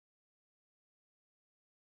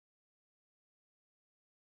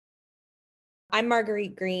I'm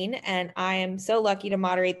Marguerite Green, and I am so lucky to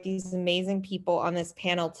moderate these amazing people on this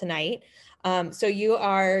panel tonight. So you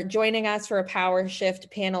are joining us for a Power Shift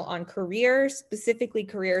panel on careers, specifically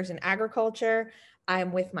careers in agriculture.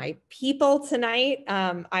 I'm with my people tonight.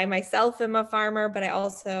 I myself am a farmer, but I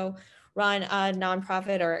also run a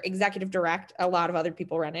nonprofit or executive direct. A lot of other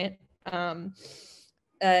people run it.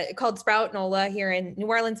 Called Sprout NOLA here in New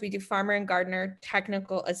Orleans. We do farmer and gardener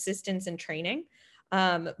technical assistance and training.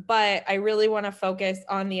 But I really want to focus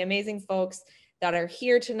on the amazing folks that are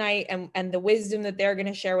here tonight and the wisdom that they're going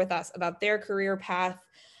to share with us about their career path.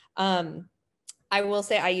 I will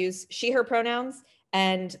say I use she, her pronouns.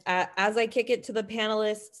 And as I kick it to the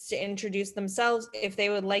panelists to introduce themselves, if they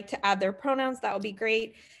would like to add their pronouns, that would be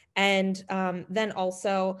great. And then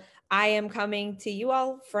also, I am coming to you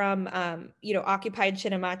all from, occupied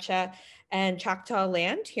Chitimacha and Choctaw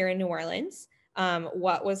land here in New Orleans,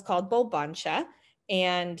 what was called Bolbancha.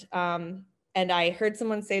 And I heard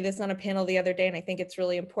someone say this on a panel the other day, and I think it's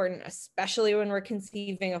really important, especially when we're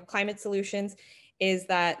conceiving of climate solutions, is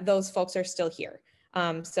that those folks are still here.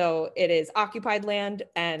 So it is occupied land,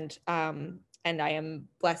 and I am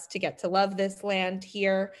blessed to get to love this land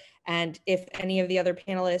here. And if any of the other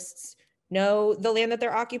panelists know the land that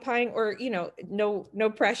they're occupying, or no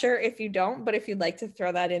pressure if you don't, but if you'd like to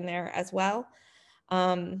throw that in there as well.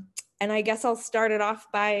 And I guess I'll start it off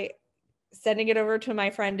by sending it over to my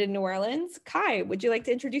friend in New Orleans. Kai, would you like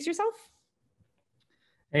to introduce yourself?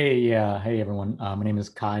 Hey, hey everyone. My name is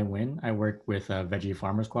Kai Nguyen. I work with Veggie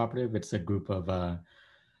Farmers Cooperative. It's a group of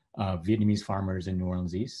Vietnamese farmers in New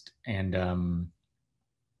Orleans East, and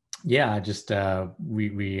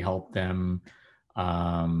we help them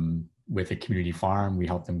with a community farm. We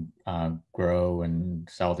help them grow and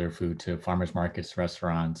sell their food to farmers markets,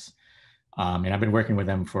 restaurants, and I've been working with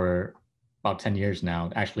them for about 10 years now.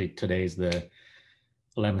 Actually, today's the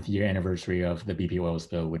 11th year anniversary of the BP oil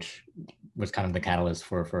spill, which was kind of the catalyst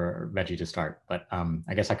for Veggie to start. But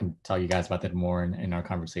I guess I can tell you guys about that more in our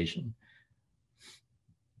conversation.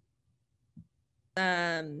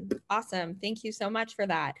 Awesome. Thank you so much for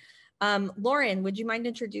that. Lauren, would you mind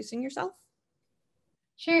introducing yourself?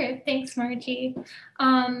 Sure. Thanks, Margie.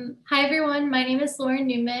 Hi, everyone. My name is Lauren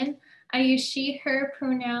Newman. I use she, her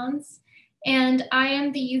pronouns, and I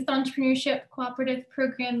am the Youth Entrepreneurship Cooperative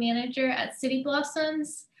Program Manager at City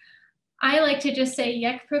Blossoms. I like to just say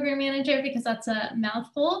YEC Program Manager because that's a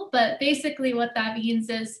mouthful, but basically what that means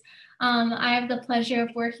is I have the pleasure of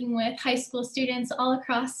working with high school students all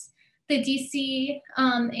across the DC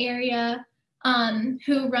area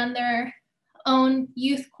who run their own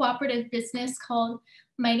youth cooperative business called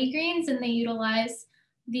Mighty Greens, and they utilize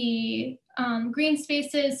the green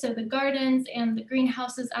spaces, so the gardens and the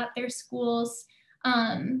greenhouses at their schools,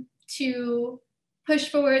 to push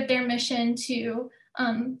forward their mission to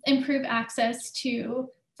improve access to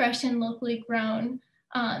fresh and locally grown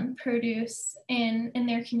produce in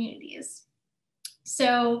their communities.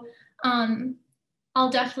 So I'll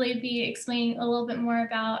definitely be explaining a little bit more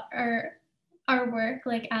about our work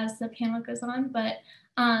like as the panel goes on, but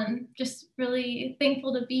just really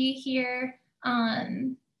thankful to be here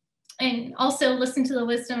and also listen to the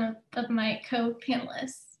wisdom of my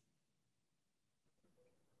co-panelists.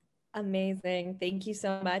 Amazing. Thank you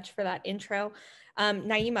so much for that intro.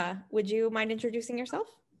 Naima, would you mind introducing yourself?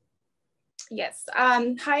 Yes.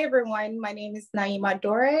 Hi, everyone. My name is Naima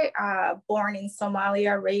Dore, born in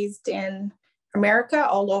Somalia, raised in America,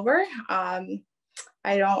 all over.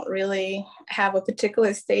 I don't really have a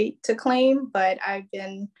particular state to claim, but I've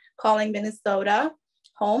been calling Minnesota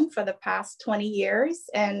home for the past 20 years.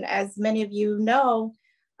 And as many of you know,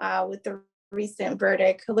 with the recent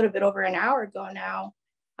verdict a little bit over an hour ago now,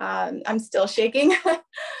 I'm still shaking.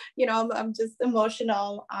 I'm just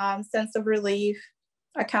emotional. Sense of relief,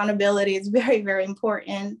 accountability is very, very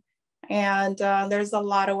important. And there's a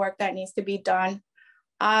lot of work that needs to be done.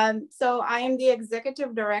 So I am the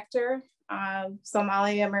executive director of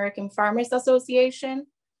Somali American Farmers Association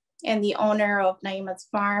and the owner of Naima's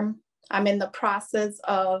Farm. I'm in the process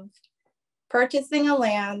of purchasing a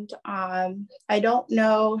land. I don't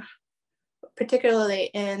know, particularly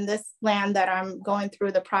in this land that I'm going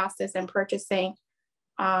through the process and purchasing,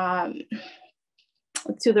 to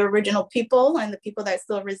the original people and the people that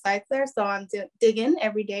still reside there. So I'm digging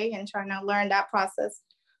every day and trying to learn that process.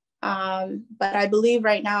 But I believe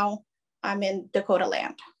right now I'm in Dakota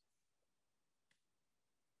land.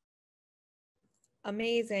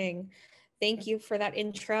 Amazing. Thank you for that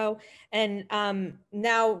intro. And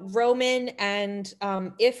now Roman and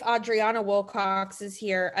if Adriana Wilcox is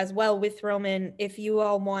here as well with Roman, if you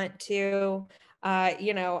all want to,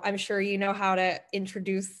 I'm sure you know how to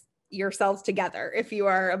introduce yourselves together if you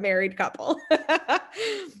are a married couple.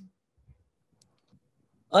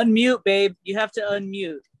 Unmute, babe. You have to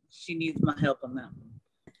unmute. She needs my help on that one.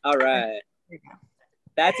 All right.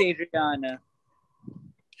 That's Adriana.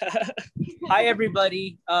 Hi,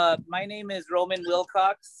 everybody. My name is Roman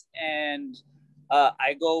Wilcox, and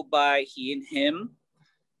I go by he and him.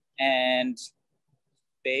 And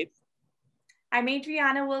babe? I'm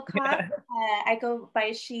Adriana Wilcox. I go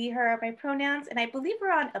by she, her, my pronouns, and I believe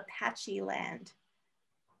we're on Apache land.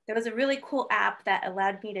 There was a really cool app that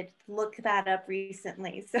allowed me to look that up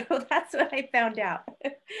recently. So that's what I found out.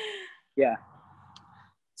 Yeah.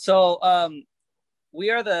 So we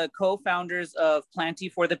are the co-founders of Planty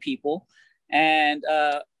for the People. And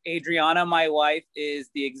Adriana, my wife, is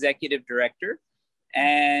the executive director.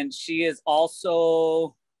 And she is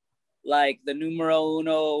also like the numero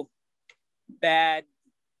uno bad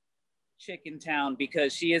chick in town,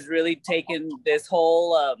 because she has really taken this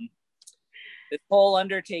whole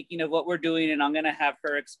undertaking of what we're doing, and I'm gonna have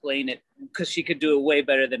her explain it because she could do it way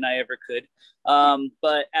better than I ever could.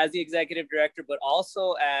 But as the executive director, but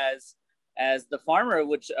also as the farmer,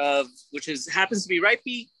 which happens to be right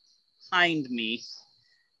behind me,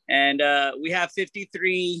 and we have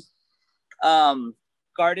 53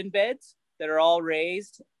 garden beds that are all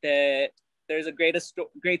raised. That there's a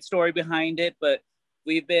great story behind it, but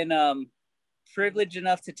we've been privileged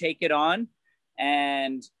enough to take it on,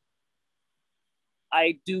 and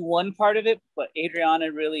I do one part of it, but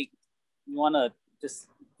Adriana, really, you want to just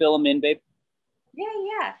fill them in, babe?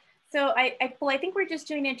 Yeah. So I think we're just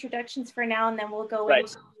doing introductions for now, and then we'll go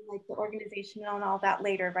into like the organization and all that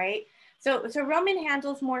later, right? So Roman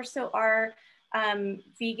handles more so our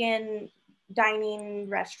vegan dining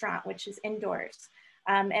restaurant, which is indoors.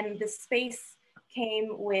 And the space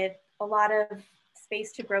came with a lot of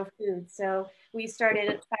space to grow food. So we started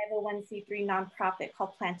a 501c3 nonprofit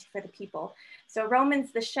called Planty for the People. So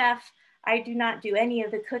Roman's the chef. I do not do any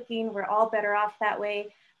of the cooking. We're all better off that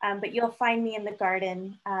way. But you'll find me in the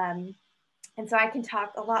garden. And so I can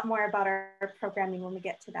talk a lot more about our programming when we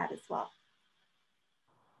get to that as well.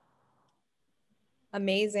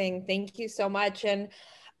 Amazing. Thank you so much. And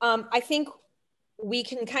I think we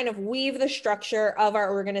can kind of weave the structure of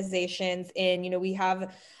our organizations in, we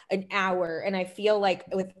have an hour, and I feel like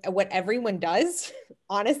with what everyone does,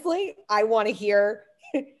 honestly, I want to hear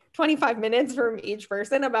 25 minutes from each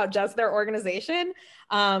person about just their organization.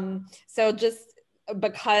 So just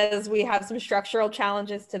because we have some structural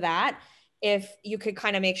challenges to that, if you could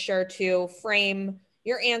kind of make sure to frame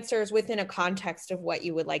your answers within a context of what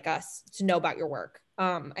you would like us to know about your work,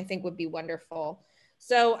 I think would be wonderful.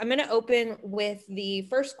 So I'm going to open with the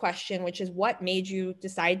first question, which is what made you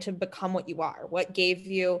decide to become what you are? What gave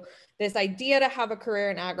you this idea to have a career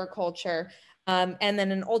in agriculture? And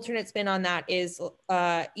then an alternate spin on that is,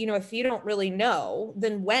 if you don't really know,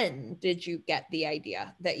 then when did you get the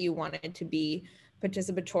idea that you wanted to be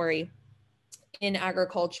participatory in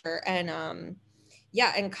agriculture? And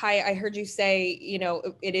and Kai, I heard you say,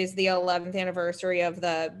 it is the 11th anniversary of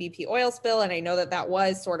the BP oil spill. And I know that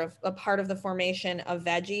was sort of a part of the formation of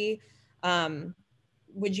Veggie.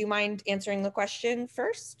 Would you mind answering the question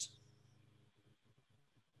first?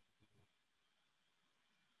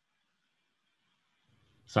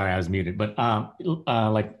 Sorry, I was muted. But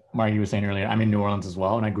like Margie was saying earlier, I'm in New Orleans as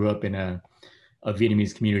well. And I grew up in a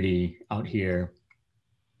Vietnamese community out here.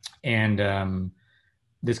 And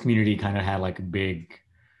this community kind of had like a big,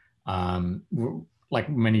 like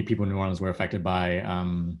many people in New Orleans were affected by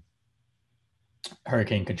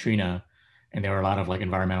Hurricane Katrina, and there were a lot of like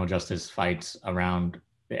environmental justice fights around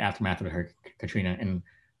the aftermath of Hurricane Katrina, and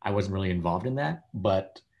I wasn't really involved in that.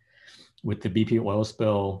 But with the BP oil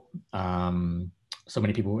spill, so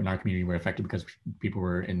many people in our community were affected because people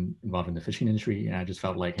were involved in the fishing industry, and I just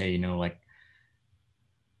felt like, hey, like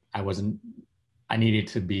I needed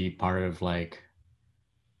to be part of like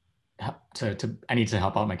I need to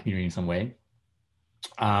help out my community in some way.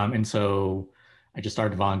 And so I just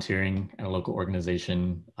started volunteering at a local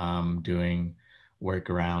organization, doing work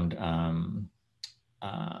around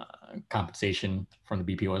compensation from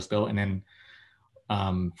the BP oil spill. And then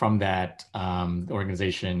from that, the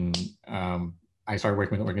organization, I started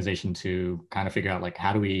working with the organization to kind of figure out like,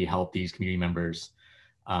 how do we help these community members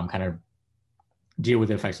kind of deal with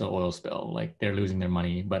the effects of the oil spill? Like they're losing their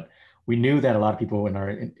money, but we knew that a lot of people in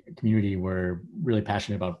our community were really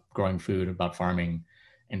passionate about growing food, about farming.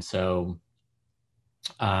 And so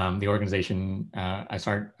the organization, I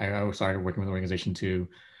started working with the organization to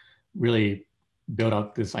really build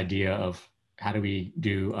out this idea of how do we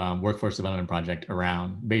do workforce development project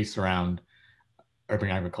based around urban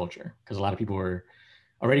agriculture, because a lot of people were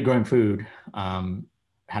already growing food,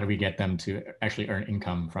 how do we get them to actually earn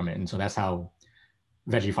income from it? And so that's how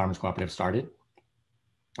Veggie Farmers Cooperative started.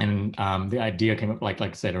 And the idea came up, like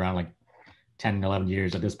I said, around like 10, 11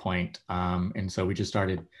 years at this point. And so we just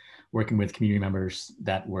started working with community members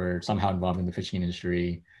that were somehow involved in the fishing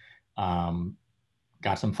industry,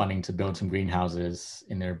 got some funding to build some greenhouses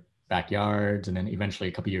in their backyards. And then eventually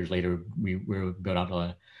a couple of years later, we built out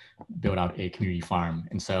a community farm.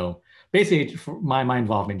 And so basically my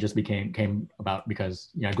involvement just came about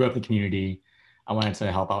because, you know, I grew up in the community. I wanted to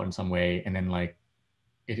help out in some way. And then like,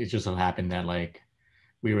 it just so happened that like,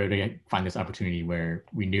 we were able to find this opportunity where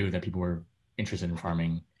we knew that people were interested in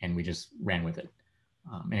farming, and we just ran with it.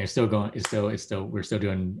 And it's still going. We're still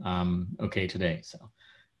doing okay today. So,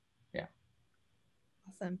 yeah.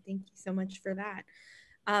 Awesome. Thank you so much for that.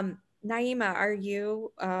 Naima, are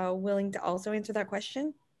you willing to also answer that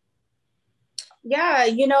question? Yeah,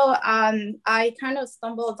 you know, I kind of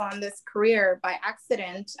stumbled on this career by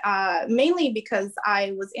accident, mainly because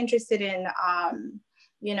I was interested in,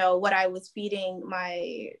 you know, what I was feeding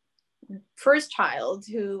my first child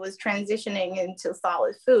who was transitioning into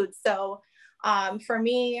solid food. So for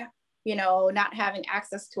me, you know, not having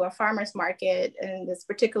access to a farmer's market in this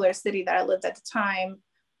particular city that I lived at the time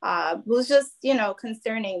was just, you know,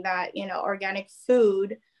 concerning that, you know, organic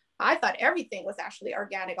food, I thought everything was actually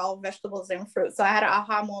organic, all vegetables and fruit. So I had an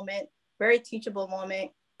aha moment, very teachable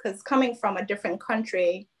moment, because coming from a different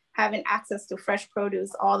country, having access to fresh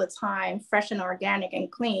produce all the time, fresh and organic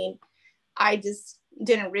and clean, I just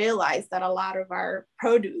didn't realize that a lot of our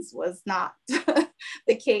produce was not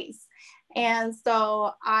the case. And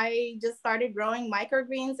so I just started growing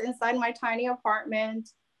microgreens inside my tiny apartment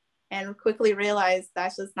and quickly realized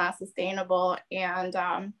that's just not sustainable. And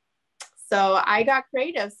so I got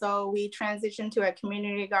creative. So we transitioned to a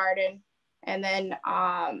community garden, and then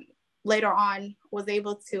later on was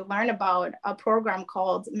able to learn about a program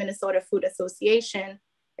called Minnesota Food Association.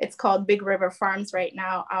 It's called Big River Farms right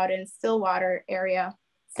now out in Stillwater area,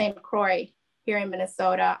 St. Croix here in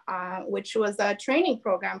Minnesota, which was a training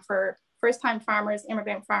program for first-time farmers,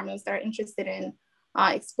 immigrant farmers that are interested in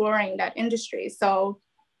exploring that industry. So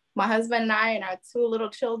my husband and I and our two little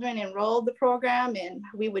children enrolled the program, and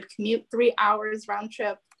we would commute 3 hours round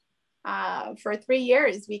trip. For 3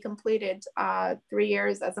 years, we completed 3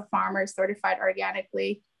 years as a farmer certified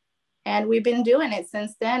organically. And we've been doing it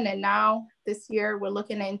since then. And now this year we're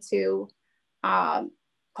looking into,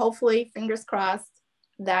 hopefully, fingers crossed,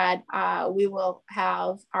 that we will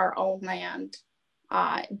have our own land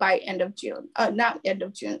by end of June, not end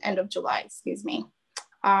of June, end of July, excuse me.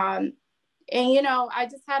 And, you know, I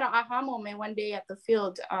just had an aha moment one day at the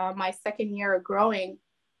field, my second year of growing.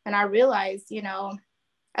 And I realized, you know,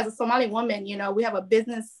 as a Somali woman, you know, we have a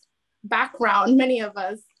business background, many of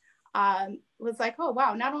us. Was like, oh,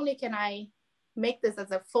 wow, not only can I make this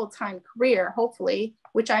as a full-time career, hopefully,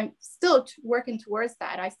 which I'm still working towards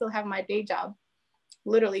that. I still have my day job,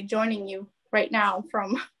 literally joining you right now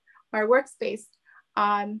from my workspace,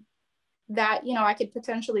 that, you know, I could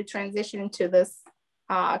potentially transition into this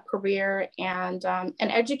career and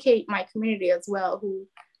educate my community as well, who,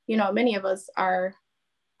 you know, many of us are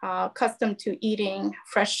accustomed to eating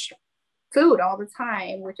fresh food all the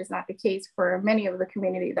time, which is not the case for many of the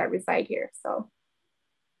community that reside here. So.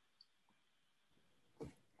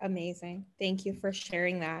 Amazing. Thank you for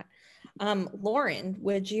sharing that. Lauren,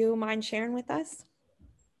 would you mind sharing with us?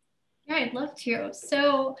 Yeah, I'd love to.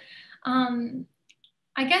 So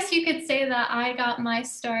I guess you could say that I got my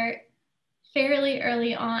start fairly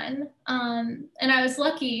early on. And I was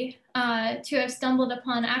lucky to have stumbled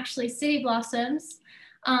upon actually City Blossoms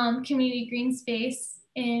community green space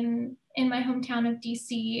in my hometown of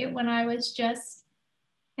DC when I was just,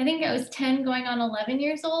 I think I was 10 going on 11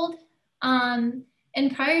 years old. And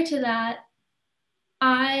prior to that,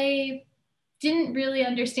 I didn't really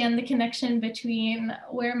understand the connection between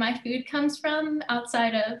where my food comes from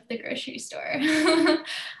outside of the grocery store.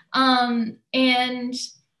 And,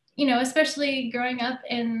 you know, especially growing up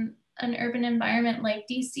in an urban environment like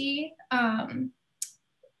DC, I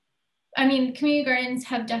mean, community gardens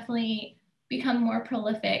have definitely become more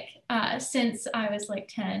prolific since I was like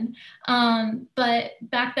 10. But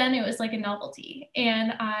back then it was like a novelty.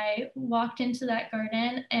 And I walked into that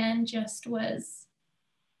garden and just was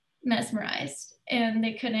mesmerized, and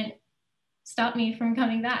they couldn't stop me from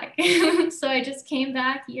coming back. So I just came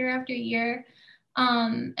back year after year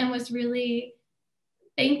and was really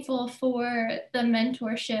thankful for the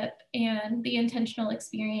mentorship and the intentional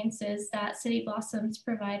experiences that City Blossoms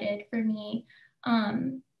provided for me.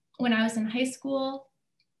 When I was in high school,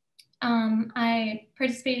 I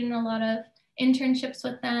participated in a lot of internships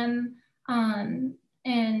with them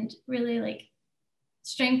and really like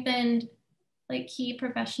strengthened like key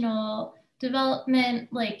professional development,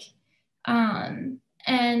 like, and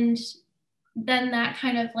then that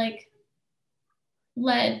kind of like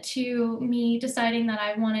led to me deciding that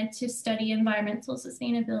I wanted to study environmental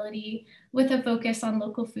sustainability with a focus on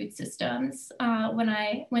local food systems when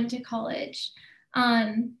I went to college.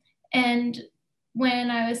 And when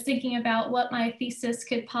I was thinking about what my thesis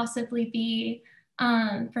could possibly be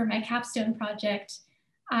for my capstone project,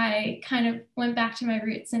 I kind of went back to my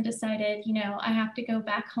roots and decided, you know, I have to go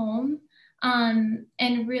back home and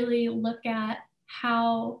really look at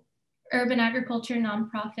how urban agriculture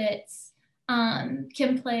nonprofits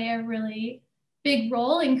can play a really big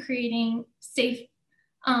role in creating safe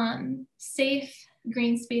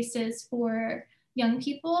green spaces for young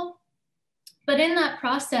people. But in that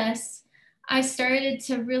process, I started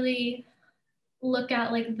to really look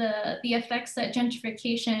at like the effects that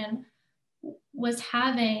gentrification was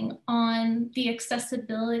having on the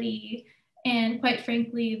accessibility and, quite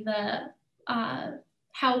frankly, the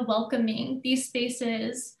how welcoming these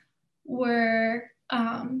spaces were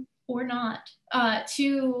or not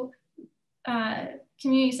to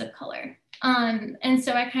communities of color. And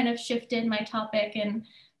so I kind of shifted my topic and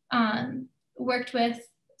worked with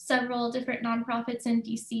several different nonprofits in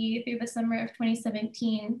DC through the summer of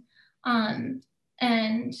 2017.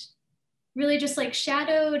 And really just like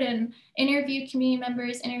shadowed and interviewed community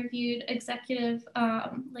members, interviewed executive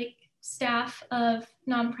like staff of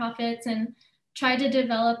nonprofits, and tried to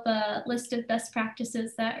develop a list of best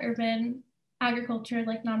practices that urban agriculture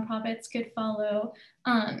like nonprofits could follow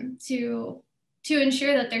to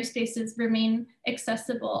ensure that their spaces remain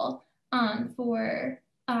accessible for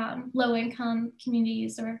low-income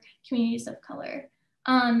communities or communities of color.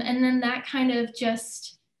 And then that kind of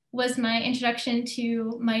just was my introduction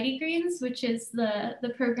to Mighty Greens, which is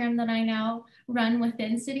the program that I now run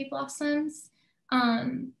within City Blossoms.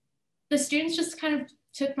 The students just kind of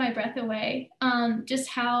took my breath away, just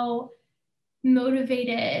how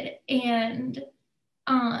motivated and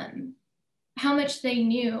how much they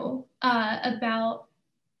knew about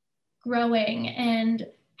growing, and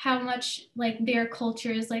how much like their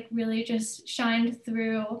cultures like really just shined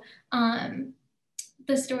through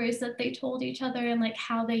the stories that they told each other, and like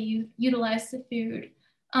how they utilize the food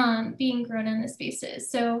being grown in the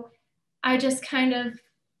spaces. So I just kind of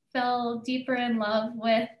fell deeper in love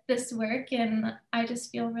with this work, and I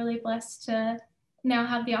just feel really blessed to now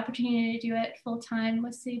have the opportunity to do it full time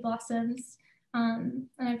with City Blossoms. And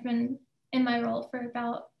I've been in my role for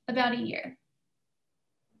about a year.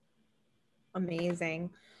 Amazing.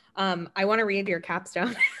 I want to read your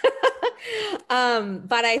capstone.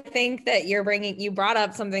 But I think that you brought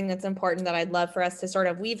up something that's important that I'd love for us to sort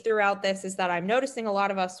of weave throughout this, is that I'm noticing a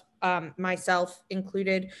lot of us, myself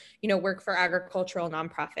included, you know, work for agricultural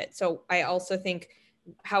nonprofits. So I also think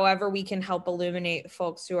however we can help illuminate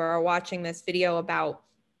folks who are watching this video about,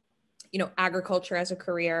 you know, agriculture as a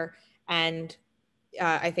career, and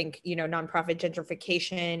I think, you know, nonprofit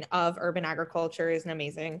gentrification of urban agriculture is an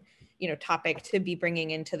amazing, you know, topic to be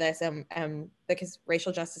bringing into this, because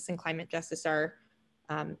racial justice and climate justice are,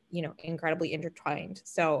 you know, incredibly intertwined.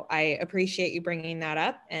 So I appreciate you bringing that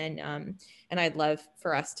up, and I'd love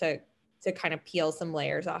for us to kind of peel some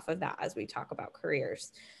layers off of that as we talk about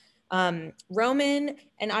careers. Roman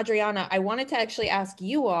and Adriana, I wanted to actually ask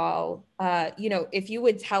you all, you know, if you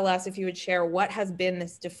would share what has been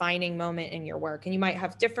this defining moment in your work. And you might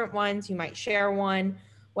have different ones, you might share one,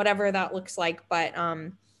 whatever that looks like. But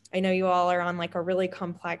I know you all are on like a really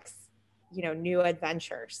complex, you know, new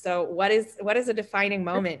adventure. So what is a defining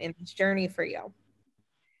moment in this journey for you?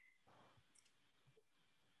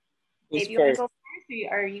 Dave, you want to go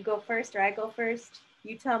first, or you go first, or I go first?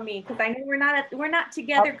 You tell me, because I know we're not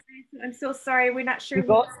together. I'm so sorry, we're not sure. You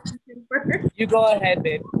go ahead,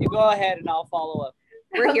 babe. You go ahead, and I'll follow up.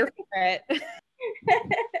 We're here for it.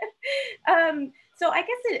 So I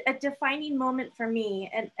guess a defining moment for me,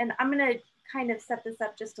 and I'm gonna kind of set this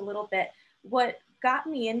up just a little bit. What got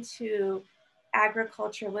me into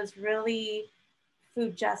agriculture was really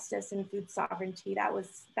food justice and food sovereignty. That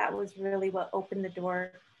was really what opened the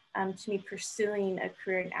door to me pursuing a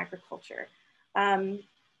career in agriculture. And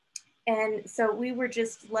so we were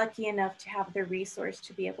just lucky enough to have the resource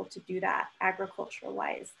to be able to do that agricultural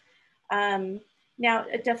wise. Now,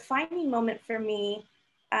 a defining moment for me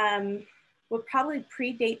would probably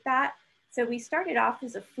predate that. So we started off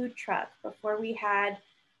as a food truck before we had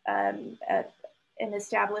an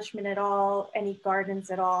establishment at all, any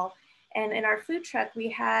gardens at all. And in our food truck, we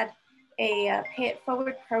had a pay it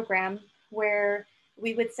forward program where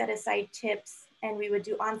we would set aside tips, and we would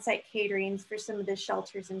do on-site caterings for some of the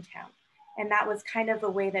shelters in town. And that was kind of a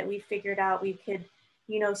way that we figured out we could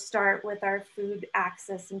start with our food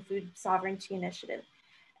access and food sovereignty initiative.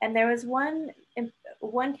 And there was one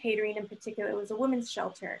catering in particular. It was a women's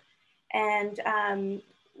shelter. And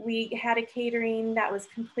we had a catering that was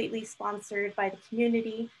completely sponsored by the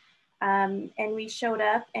community. And we showed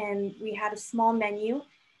up and we had a small menu.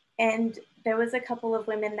 And there was a couple of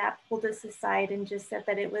women that pulled us aside and just said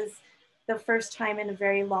that it was the first time in a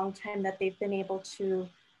very long time that they've been able to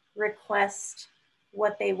request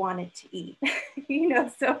what they wanted to eat,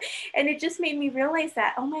 so, and it just made me realize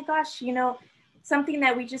that, oh my gosh, something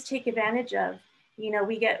that we just take advantage of.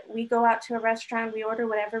 We go out to a restaurant, we order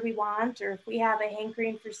whatever we want, or if we have a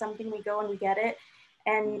hankering for something, we go and we get it.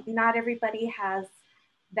 And not everybody has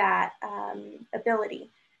that ability.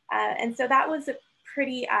 And so that was a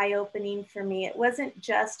pretty eye-opening for me. It wasn't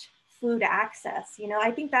just food access.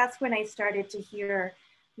 I think that's when I started to hear,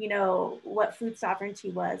 what food sovereignty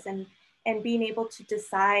was, and being able to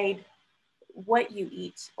decide what you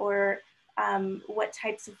eat, or what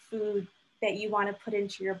types of food that you want to put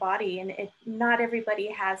into your body. And not everybody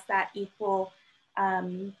has that equal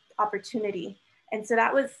opportunity. And so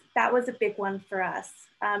that was a big one for us.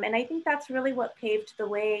 And I think that's really what paved the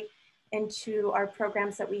way into our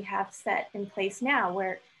programs that we have set in place now,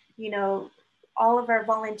 where, all of our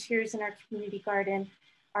volunteers in our community garden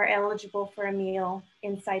are eligible for a meal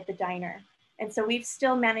inside the diner. And so we've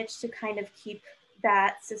still managed to kind of keep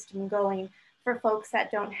that system going for folks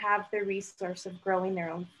that don't have the resource of growing their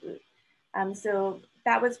own food. So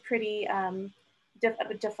that was pretty a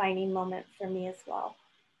defining moment for me as well.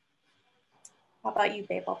 How about you,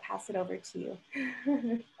 babe? I'll pass it over to you.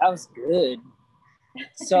 That was good.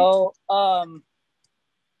 So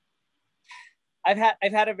I've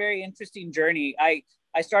had a very interesting journey.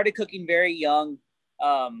 I started cooking very young,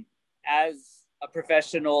 as a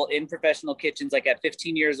professional in professional kitchens, like at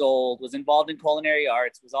 15 years old, was involved in culinary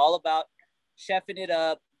arts, was all about chefing it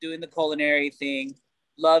up, doing the culinary thing,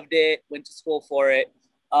 loved it, went to school for it.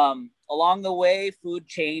 Along the way, food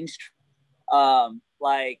changed,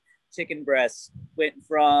 like chicken breast went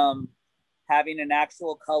from having an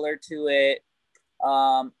actual color to it,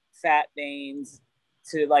 fat veins,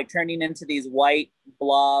 to like turning into these white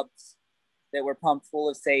blobs that were pumped full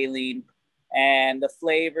of saline. And the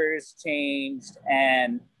flavors changed,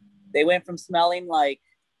 and they went from smelling like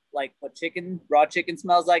what raw chicken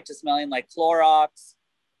smells like, to smelling like Clorox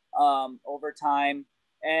over time.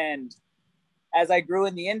 And as I grew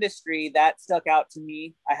in the industry, that stuck out to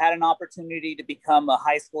me. I had an opportunity to become a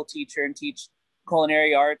high school teacher and teach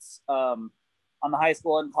culinary arts on the high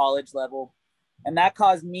school and college level. And that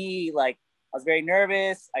caused me, I was very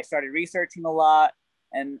nervous. I started researching a lot.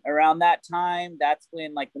 And around that time, that's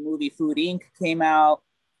when the movie Food Inc. came out.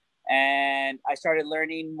 And I started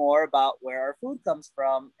learning more about where our food comes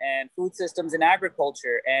from, and food systems in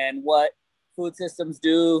agriculture, and what food systems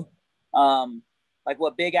do,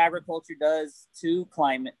 what big agriculture does to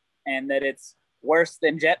climate, and that it's worse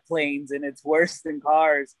than jet planes and it's worse than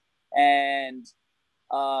cars, and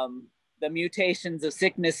the mutations of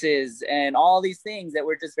sicknesses and all these things that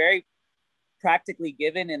were just very practically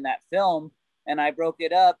given in that film. And I broke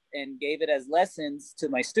it up and gave it as lessons to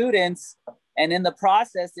my students. And in the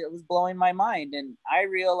process, it was blowing my mind. And I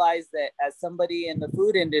realized that as somebody in the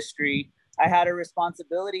food industry, I had a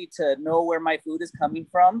responsibility to know where my food is coming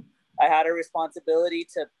from. I had a responsibility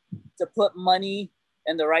to put money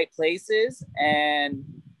in the right places. And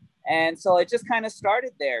so it just kind of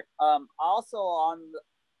started there. Also on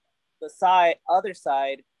the other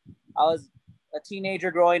side, I was a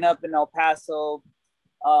teenager growing up in El Paso.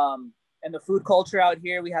 And the food culture out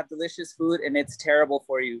here, we have delicious food and it's terrible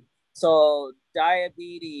for you. So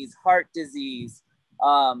diabetes, heart disease,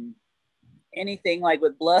 anything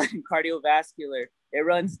with blood and cardiovascular, it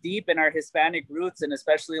runs deep in our Hispanic roots, and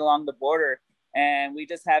especially along the border. And we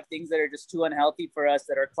just have things that are just too unhealthy for us,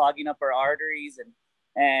 that are clogging up our arteries.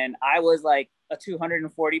 And I was a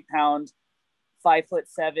 240-pound,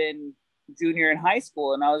 5'7" junior in high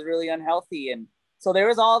school, and I was really unhealthy. And so there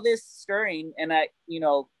was all this stirring, and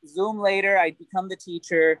Zoom later, I become the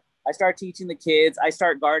teacher. I start teaching the kids. I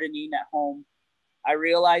start gardening at home. I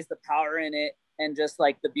realize the power in it, and just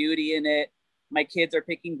the beauty in it. My kids are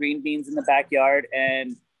picking green beans in the backyard,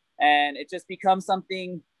 and it just becomes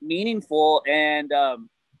something meaningful. And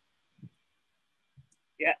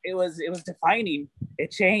it was defining.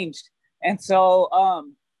 It changed. And so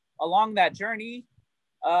along that journey,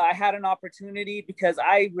 I had an opportunity, because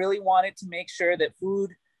I really wanted to make sure that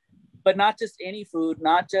food, but not just any food,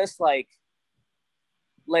 not just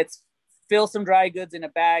let's fill some dry goods in a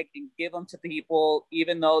bag and give them to people,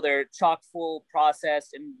 even though they're chock full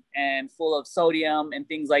processed and full of sodium and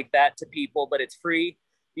things like that to people, but it's free.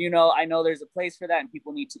 you know, I know there's a place for that and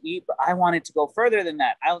people need to eat, but I wanted to go further than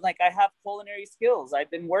that. I was like, I have culinary skills. I've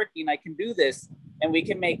been working, I can do this, and we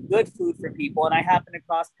can make good food for people. And I happened to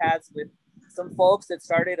cross paths with some folks that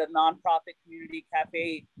started a nonprofit community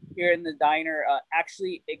cafe here in the diner,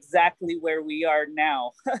 actually exactly where we are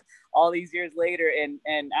now, all these years later.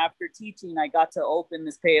 And after teaching, I got to open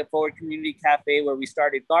this Pay It Forward community cafe where we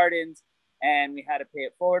started gardens and we had a Pay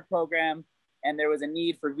It Forward program. And there was a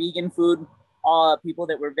need for vegan food. People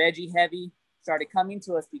that were veggie heavy started coming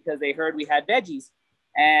to us because they heard we had veggies.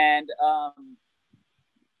 And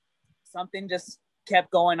something just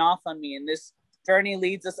kept going off on me. And this journey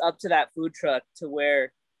leads us up to that food truck, to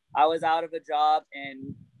where I was out of a job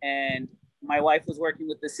and my wife was working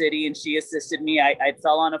with the city and she assisted me. I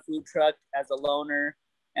fell on a food truck as a loner,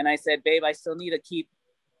 and I said, babe, I still need to keep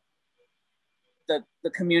the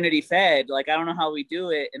community fed. Like, I don't know how we do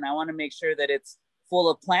it, and I want to make sure that it's full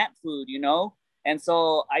of plant food, you know? And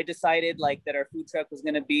so I decided like that our food truck was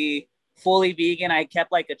going to be fully vegan. I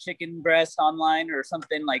kept like a chicken breast online or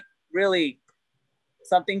something, like really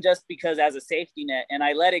something just because as a safety net. And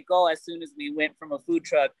I let it go as soon as we went from a food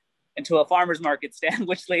truck into a farmer's market stand,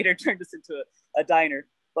 which later turned us into a diner.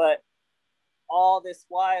 But all this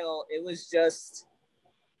while, it was just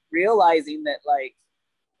realizing that, like,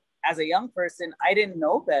 as a young person, I didn't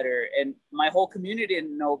know better, and my whole community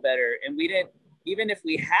didn't know better. And we didn't, even if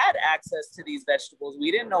we had access to these vegetables,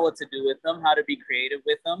 we didn't know what to do with them, how to be creative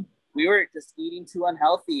with them. We were just eating too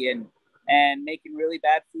unhealthy and making really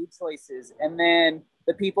bad food choices. And then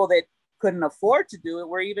the people that couldn't afford to do it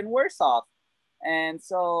were even worse off. And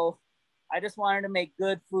so I just wanted to make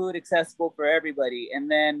good food accessible for everybody. And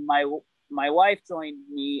then my wife joined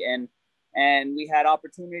me, and we had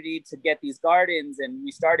opportunity to get these gardens, and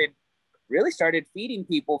we started feeding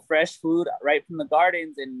people fresh food right from the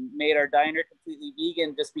gardens, and made our diner completely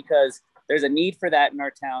vegan just because there's a need for that in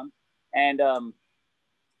our town. And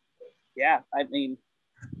yeah, I mean,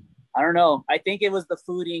 I don't know. I think it was the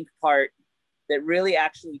Food Inc. part that really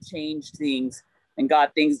actually changed things and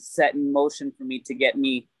got things set in motion for me to get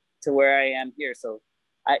me to where I am here. So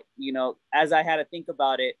I, you know, as I had to think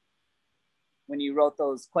about it, when you wrote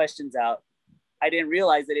those questions out, I didn't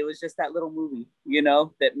realize that it was just that little movie, you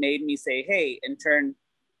know, that made me say, hey, and turn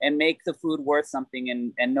and make the food worth something,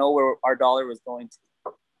 and know where our dollar was going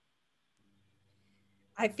to.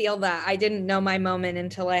 I feel that. I didn't know my moment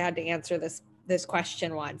until I had to answer this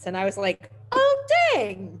question once. And I was like, oh,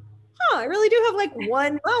 dang. I really do have like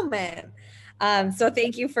one moment. So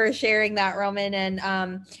thank you for sharing that, Roman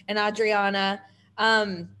and Adriana.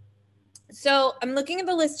 So I'm looking at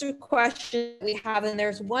the list of questions we have, and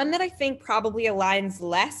there's one that I think probably aligns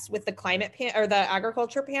less with the climate or the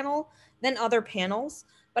agriculture panel than other panels.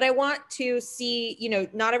 But I want to see, you know,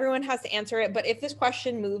 not everyone has to answer it, but if this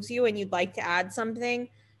question moves you and you'd like to add something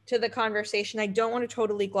to the conversation, I don't want to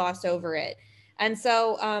totally gloss over it. And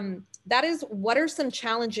so that is, what are some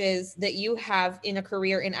challenges that you have in a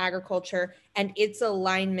career in agriculture and its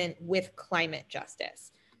alignment with climate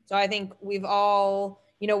justice? So I think we've all,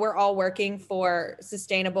 you know, we're all working for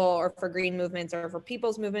sustainable or for green movements or for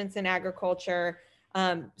people's movements in agriculture.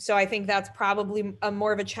 So I think that's probably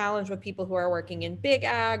more of a challenge with people who are working in big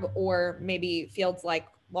ag or maybe fields like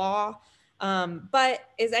law. But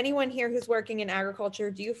is anyone here who's working in agriculture,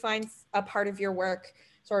 do you find a part of your work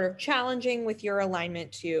sort of challenging with your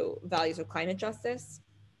alignment to values of climate justice?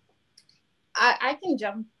 I can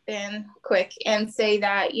jump in quick and say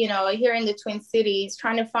that, you know, here in the Twin Cities,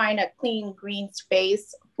 trying to find a clean green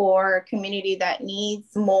space for a community that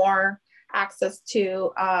needs more access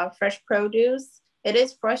to fresh produce, it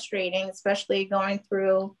is frustrating, especially going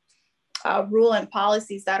through rule and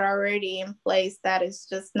policies that are already in place that is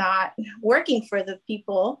just not working for the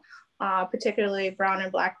people, particularly brown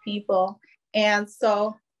and Black people. And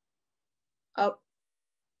so,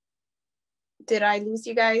 did I lose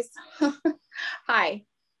you guys? Hi.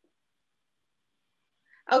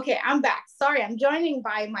 Okay, I'm back. Sorry, I'm joining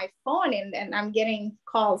by my phone and I'm getting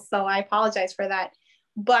calls, so I apologize for that.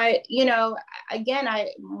 But, you know, again,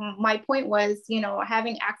 my point was, you know,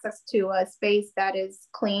 having access to a space that is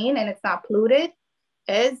clean and it's not polluted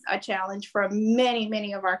is a challenge for many,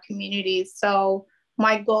 many of our communities. So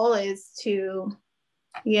my goal is to,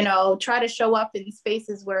 you know, try to show up in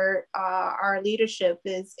spaces where our leadership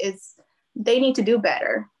is they need to do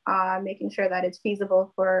better, making sure that it's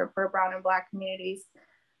feasible for brown and Black communities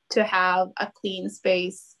to have a clean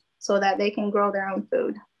space so that they can grow their own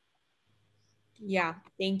food. Yeah,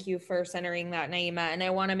 thank you for centering that, Naima. And I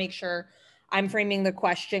want to make sure I'm framing the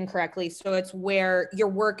question correctly. So it's where your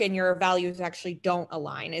work and your values actually don't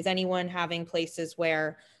align. Is anyone having places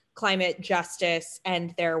where climate justice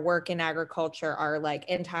and their work in agriculture are like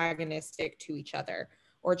antagonistic to each other,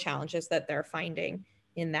 or challenges that they're finding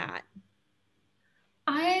in that.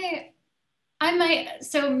 I might,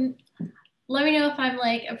 so let me know if I'm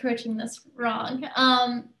like approaching this wrong.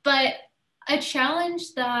 But a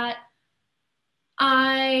challenge that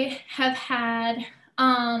I have had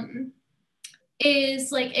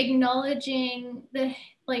is like acknowledging the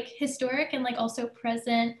like historic and like also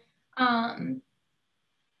present wow,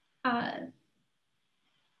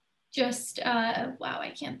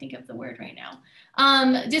 I can't think of the word right now.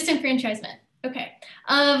 Disenfranchisement, okay,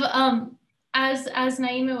 of as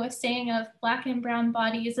Naima was saying, of Black and brown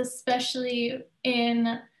bodies, especially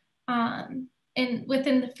in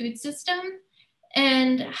within the food system,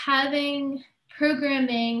 and having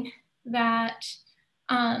programming that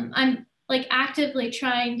I'm like actively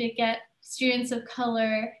trying to get students of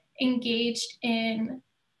color engaged in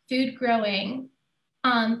food growing.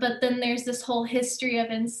 But then there's this whole history of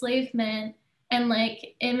enslavement and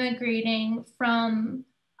like immigrating from,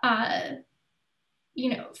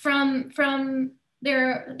 you know, from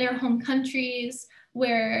their home countries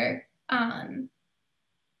where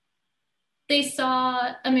they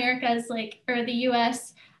saw America as like, or the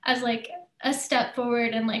US as like a step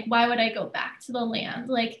forward, and like, why would I go back to the land?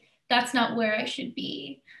 Like, that's not where I should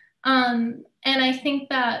be. And I think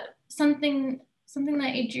that something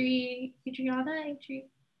that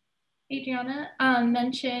Adriana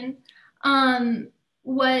mentioned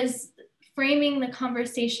was framing the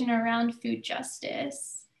conversation around food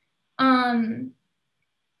justice and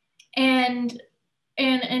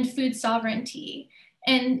food sovereignty.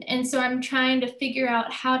 And so I'm trying to figure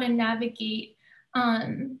out how to navigate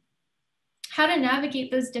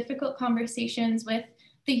those difficult conversations with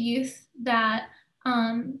the youth that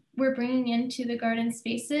we're bringing into the garden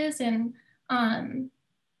spaces, and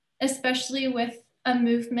especially with a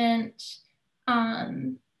movement. I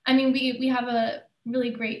mean, we have a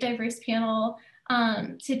really great diverse panel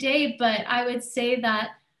today, but I would say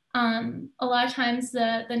that a lot of times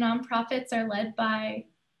the nonprofits are led by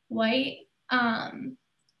white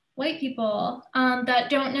people that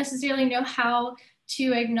don't necessarily know how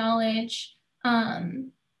to acknowledge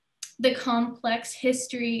the complex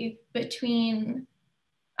history between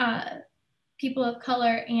people of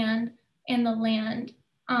color and the land.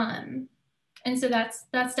 And so that's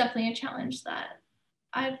definitely a challenge that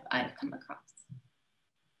I've come across.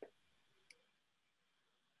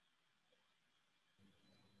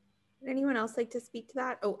 Would anyone else like to speak to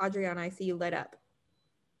that? Oh, Adriana, I see you lit up.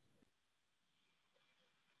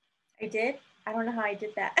 I did. I don't know how I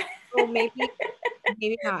did that. Oh, maybe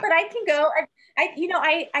not. But I can go. I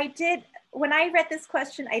did, when I read this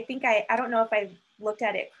question, I think I don't know if I looked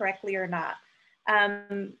at it correctly or not.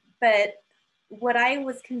 But what I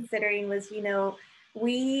was considering was, you know,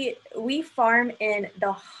 we farm in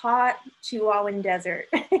the hot Chihuahuan desert,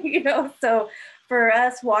 you know, so for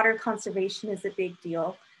us, water conservation is a big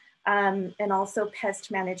deal. And also pest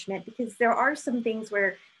management, because there are some things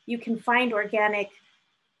where you can find organic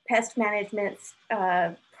pest management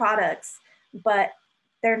products, but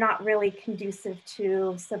they're not really conducive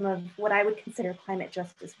to some of what I would consider climate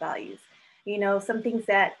justice values. You know, some things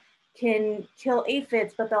that can kill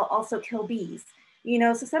aphids, but they'll also kill bees. You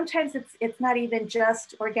know, so sometimes it's not even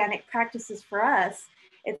just organic practices for us.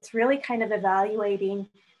 It's really kind of evaluating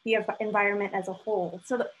the environment as a whole.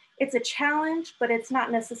 So it's a challenge, but it's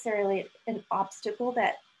not necessarily an obstacle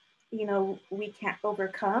that, you know, we can't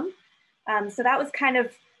overcome. So that was kind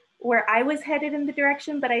of where I was headed in the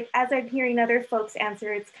direction, but as I'm hearing other folks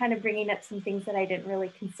answer, it's kind of bringing up some things that I didn't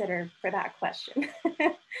really consider for that question.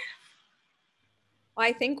 Well,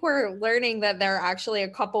 I think we're learning that there are actually a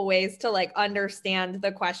couple ways to like understand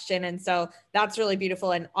the question. And so that's really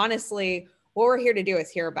beautiful. And honestly, what we're here to do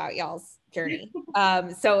is hear about y'all's journey.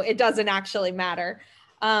 So it doesn't actually matter.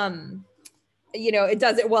 You know, it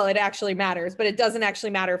actually matters, but it doesn't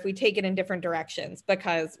actually matter if we take it in different directions,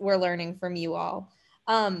 because we're learning from you all.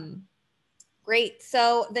 Great.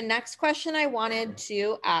 So the next question I wanted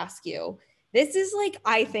to ask you, this is like,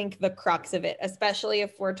 I think the crux of it, especially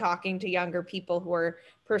if we're talking to younger people who are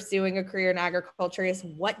pursuing a career in agriculture, is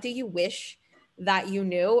what do you wish that you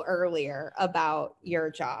knew earlier about your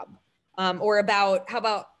job? Or how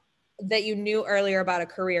about that you knew earlier about a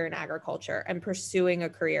career in agriculture and pursuing a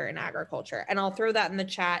career in agriculture? And I'll throw that in the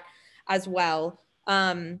chat as well.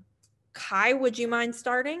 Kai, would you mind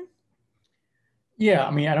starting? Yeah,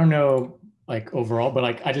 I mean, I don't know, like overall, but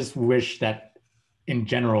like, I just wish that in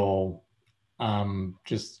general,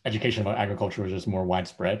 just education about agriculture was just more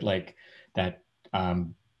widespread, like that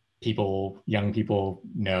young people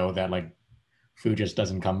know that like food just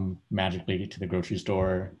doesn't come magically to the grocery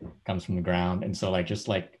store, it comes from the ground. And so like, just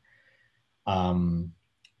like,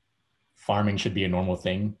 farming should be a normal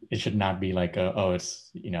thing. It should not be like it's,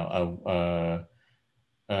 you know,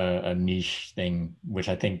 a niche thing, which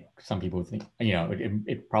I think some people think, you know,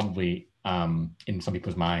 it probably in some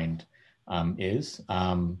people's mind is.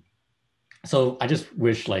 So I just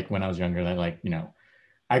wish, like, when I was younger, that, like, you know,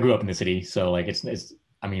 I grew up in the city, so like it's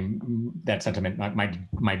I mean, that sentiment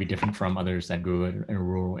might be different from others that grew in a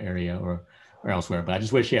rural area or elsewhere. But I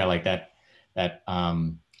just wish, yeah, like that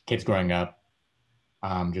kids growing up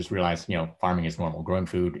just realize, you know, farming is normal. Growing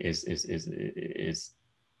food is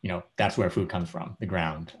you know, that's where food comes from, the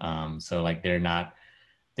ground. So like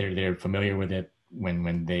they're familiar with it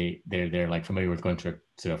when they're like familiar with going to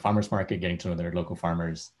a farmer's market, getting to know their local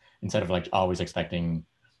farmers, instead of like always expecting,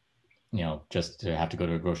 you know, just to have to go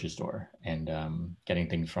to a grocery store and getting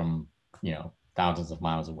things from, you know, thousands of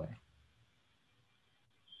miles away.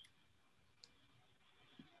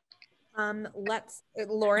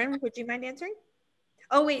 Lauren, would you mind answering?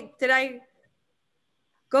 Oh wait, did I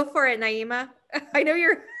go for it, Naima? I know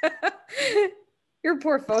your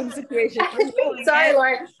poor phone situation. Sorry,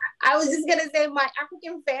 Lauren. I was just gonna say my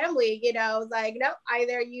African family, you know, like, no,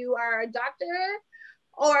 either you are a doctor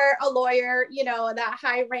or a lawyer, you know, that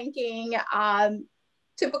high ranking,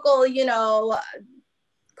 typical, you know,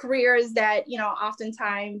 careers that, you know,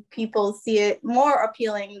 oftentimes people see it more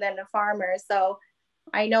appealing than a farmer. So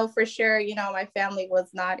I know for sure, you know, my family was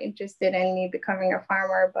not interested in me becoming a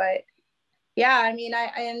farmer, but yeah, I mean,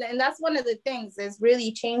 and that's one of the things is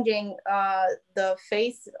really changing the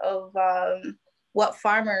face of what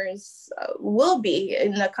farmers will be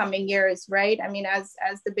in the coming years, right? I mean, as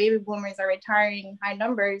the baby boomers are retiring in high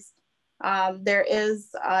numbers, there is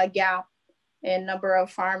a gap in number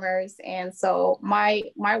of farmers. And so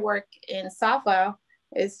my work in SAFA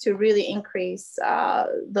is to really increase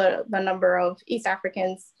the number of East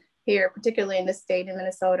Africans here, particularly in the state of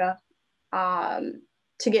Minnesota,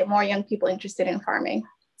 to get more young people interested in farming.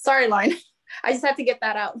 Sorry, Lauren, I just had to get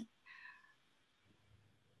that out.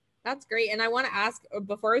 That's great. And I want to ask,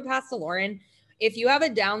 before we pass to Lauren, if you have a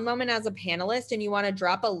down moment as a panelist and you want to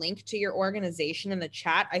drop a link to your organization in the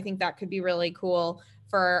chat, I think that could be really cool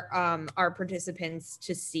for our participants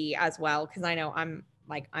to see as well, because I know I'm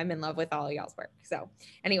in love with all of y'all's work. So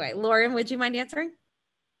anyway, Lauren, would you mind answering?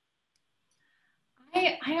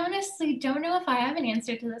 I honestly don't know if I have an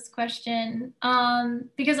answer to this question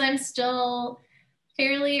because I'm still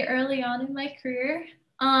fairly early on in my career.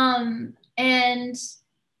 And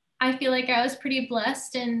I feel like I was pretty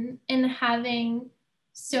blessed in having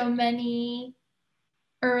so many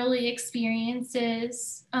early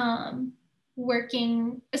experiences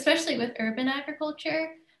working, especially with urban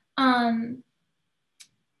agriculture.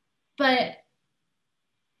 But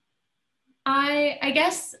I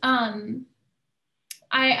guess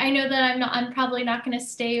I know that I'm probably not going to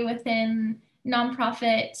stay within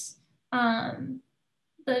nonprofit, the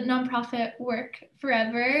nonprofit work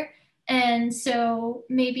forever. And so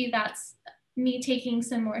maybe that's me taking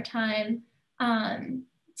some more time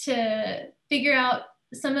to figure out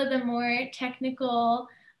some of the more technical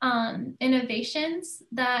innovations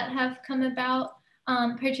that have come about,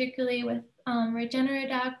 particularly with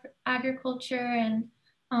regenerative agriculture and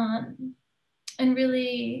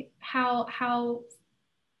really how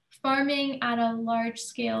farming at a large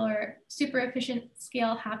scale or super efficient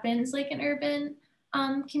scale happens like in urban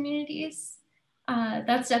communities.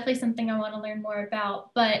 That's definitely something I want to learn more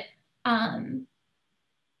about, but I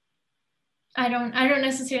don't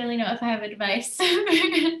necessarily know if I have advice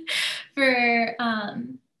for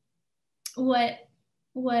what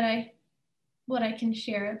I can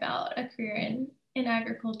share about a career in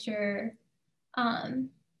agriculture. I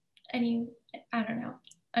don't know.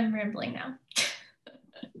 I'm rambling now.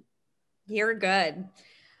 You're good.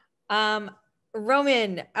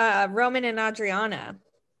 Roman and Adriana.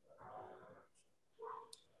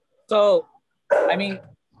 So, I mean,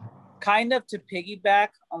 kind of to piggyback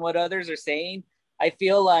on what others are saying, I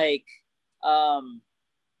feel like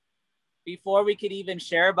before we could even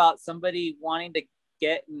share about somebody wanting to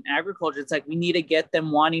get in agriculture, it's like we need to get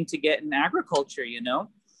them wanting to get in agriculture, you know?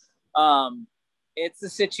 It's a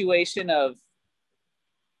situation of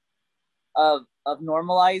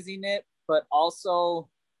normalizing it, but also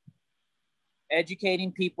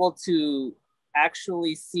educating people to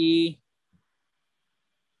actually see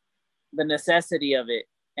the necessity of it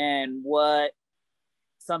and what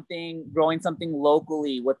growing something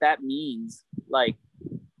locally, what that means. Like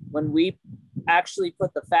when we actually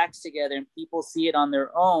put the facts together and people see it on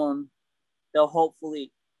their own, they'll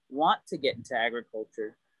hopefully want to get into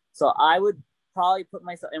agriculture. So I would probably put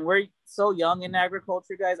myself, and we're so young in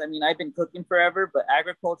agriculture, guys. I mean, I've been cooking forever, but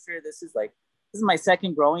agriculture, this is my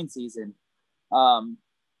second growing season.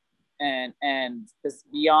 And this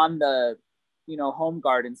beyond the, home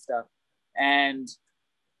garden stuff. And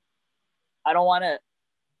I don't want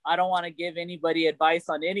to give anybody advice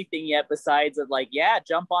on anything yet besides of like, yeah,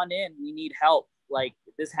 jump on in. We need help. Like,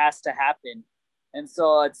 this has to happen. And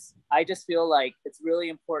so I just feel like it's really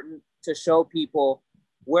important to show people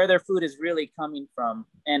where their food is really coming from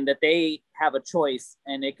and that they have a choice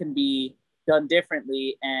and it can be done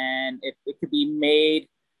differently. And if it could be made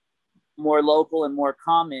more local and more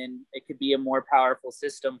common, it could be a more powerful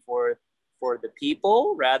system for the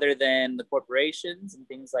people rather than the corporations and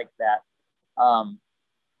things like that.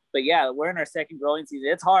 But yeah, we're in our second growing season.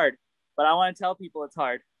 It's hard, but I want to tell people it's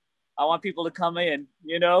hard. I want people to come in,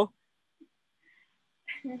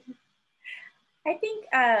 I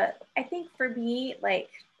think for me, like,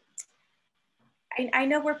 I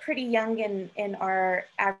know we're pretty young in our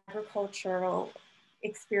agricultural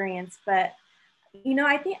experience, but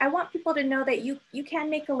I think I want people to know that you can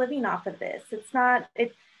make a living off of this.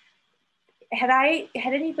 Had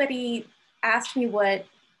anybody asked me what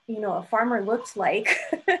a farmer looks like,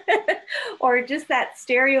 or just that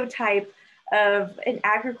stereotype of an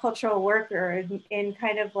agricultural worker in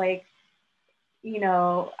kind of like,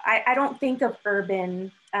 I don't think of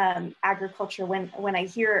urban agriculture when I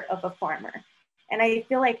hear of a farmer. And I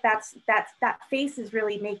feel like that face is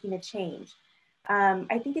really making a change.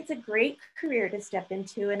 I think it's a great career to step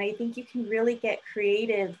into, and I think you can really get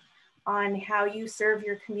creative on how you serve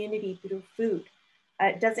your community through food.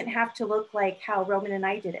 It doesn't have to look like how Roman and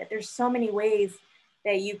I did it. There's so many ways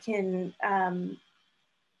that you can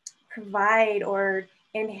provide or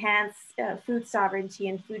enhance food sovereignty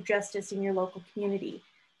and food justice in your local community.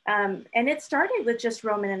 And it started with just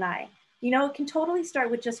Roman and I. It can totally start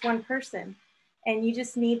with just one person. And you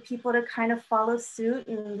just need people to kind of follow suit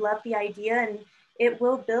and love the idea, and it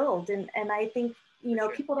will build. And I think,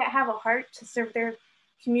 people that have a heart to serve their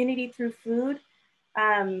community through food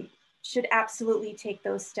should absolutely take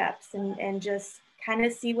those steps and just kind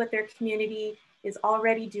of see what their community is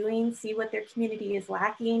already doing, see what their community is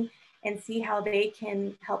lacking, and see how they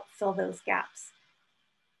can help fill those gaps.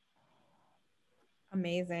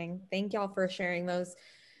 Amazing. Thank y'all for sharing those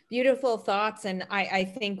beautiful thoughts. And I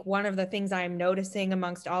think one of the things I'm noticing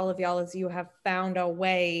amongst all of y'all is you have found a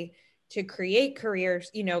way to create careers,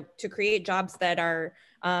 to create jobs that are,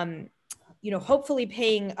 hopefully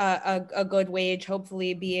paying a good wage,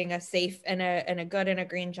 hopefully being a safe and a good and a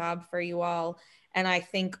green job for you all. And I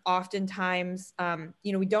think oftentimes,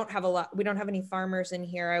 we don't have any farmers in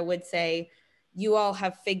here. I would say you all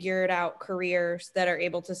have figured out careers that are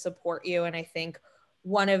able to support you. And I think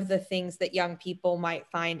one of the things that young people might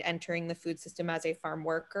find entering the food system as a farm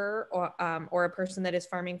worker or a person that is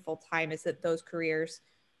farming full time is that those careers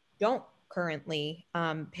don't currently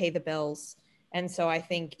pay the bills. And so I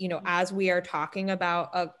think, as we are talking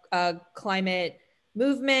about a climate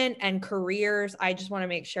movement and careers, I just want to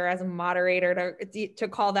make sure as a moderator to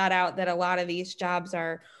call that out, that a lot of these jobs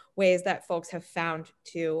are ways that folks have found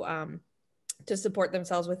to support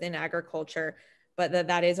themselves within agriculture, but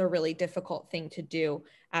that is a really difficult thing to do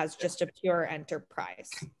as just a pure enterprise.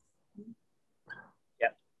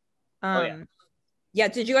 Yeah. Yeah.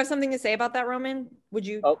 Did you have something to say about that, Roman? Would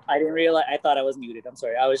you? Oh, I didn't realize. I thought I was muted. I'm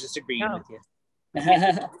sorry. I was just agreeing with you.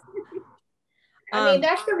 I mean,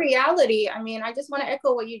 that's the reality. I mean, I just want to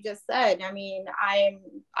echo what you just said. I mean,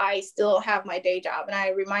 I still have my day job, and I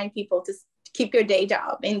remind people to keep your day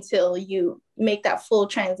job until you make that full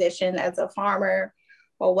transition as a farmer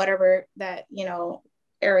or whatever that,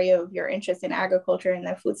 area of your interest in agriculture and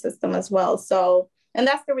the food system as well. So, and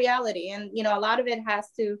that's the reality. And, a lot of it has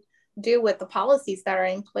to do with the policies that are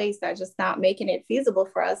in place that are just not making it feasible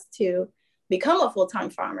for us to become a full-time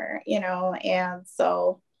farmer, and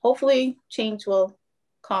so hopefully change will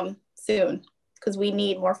come soon because we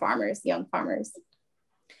need more farmers, young farmers.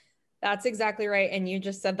 That's exactly right. And you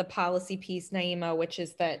just said the policy piece, Naima, which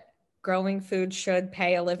is that growing food should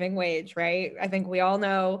pay a living wage, right? I think we all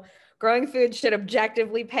know growing food should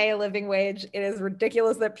objectively pay a living wage. It is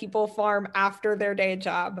ridiculous that people farm after their day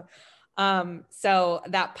job. So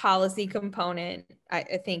that policy component,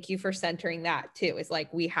 I thank you for centering that too, is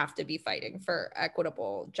like, we have to be fighting for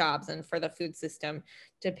equitable jobs and for the food system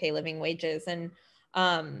to pay living wages. And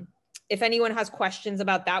if anyone has questions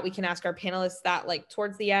about that, we can ask our panelists that like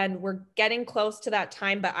towards the end. We're getting close to that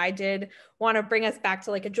time, but I did want to bring us back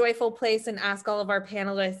to like a joyful place and ask all of our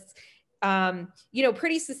panelists,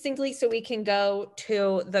 pretty succinctly, so we can go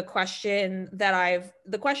to the question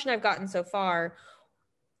I've gotten so far.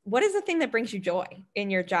 what is the thing that brings you joy in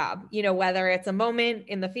your job? You know, whether it's a moment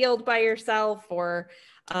in the field by yourself or,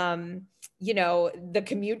 you know, the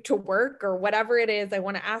commute to work or whatever it is. I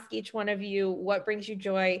want to ask each one of you what brings you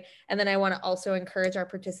joy. And then I want to also encourage our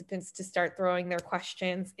participants to start throwing their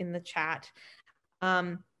questions in the chat.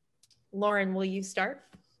 Lauren, will you start?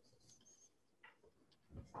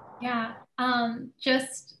 Yeah,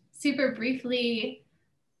 just super briefly,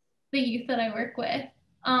 the youth that I work with,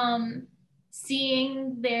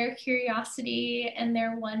 seeing their curiosity and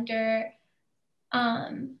their wonder,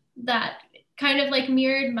 that kind of like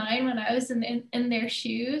mirrored mine when I was in their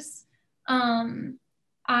shoes.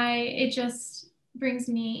 It just brings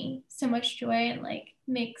me so much joy and like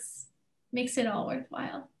makes it all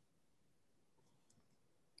worthwhile.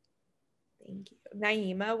 Thank you.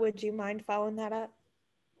 Naima, would you mind following that up?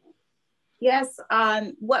 Yes,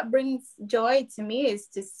 what brings joy to me is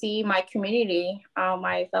to see my community,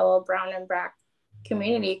 my fellow brown and black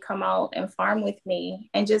community come out and farm with me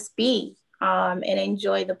and just be and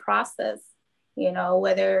enjoy the process, you know,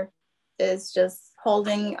 whether it's just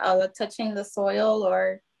holding, touching the soil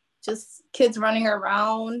or just kids running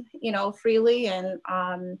around, you know, freely and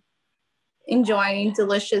enjoying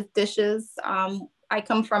delicious dishes. I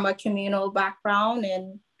come from a communal background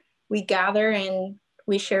and we gather and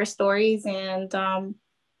we share stories, and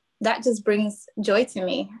that just brings joy to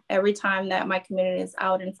me every time that my community is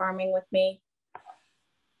out and farming with me.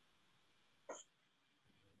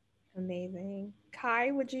 Amazing.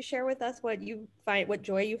 Kai, would you share with us what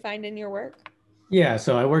joy you find in your work? Yeah,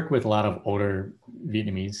 so I work with a lot of older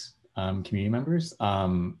Vietnamese community members.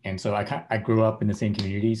 And so I grew up in the same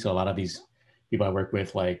community. So a lot of these people I work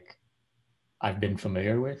with, like I've been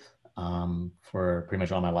familiar with for pretty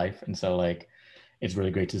much all my life. And so like, it's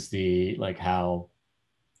really great to see like how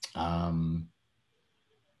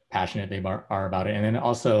passionate they are about it. And then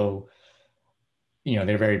also, you know,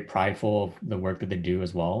 they're very prideful of the work that they do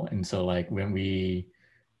as well. And so like when we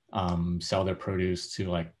sell their produce to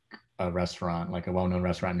like a restaurant, like a well-known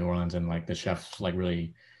restaurant in New Orleans, and like the chefs like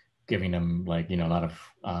really giving them like, you know, a lot of,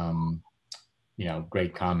 you know,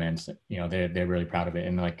 great comments, you know, they're really proud of it.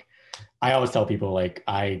 And like, I always tell people like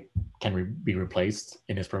I can be replaced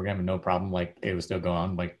in this program and no problem, like it will still go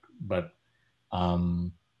on, like, but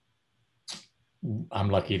I'm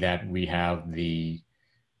lucky that we have the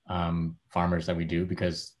farmers that we do,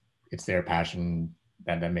 because it's their passion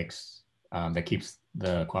that makes that keeps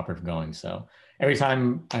the cooperative going. So every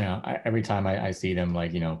time I see them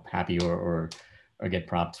like, you know, happy or get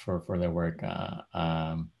props for their work,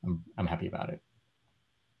 I'm happy about it.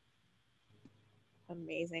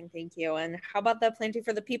 Amazing, thank you. And how about the Planting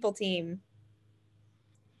for the People team?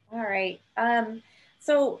 All right.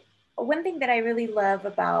 So one thing that I really love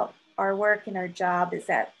about our work and our job is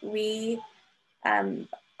that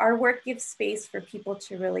our work gives space for people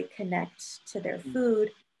to really connect to their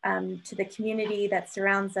food, to the community that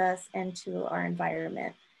surrounds us, and to our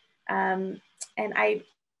environment. And I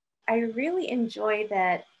really enjoy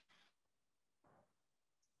that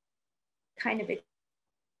kind of it.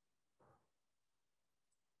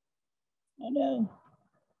 I know.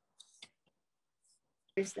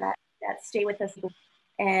 That stay with us.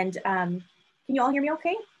 And can you all hear me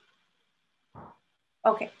okay?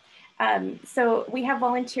 Okay. So we have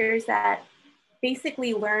volunteers that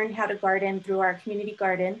basically learn how to garden through our community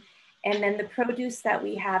garden. And then the produce that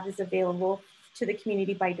we have is available to the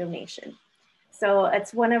community by donation. So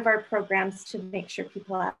it's one of our programs to make sure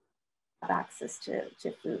people have access to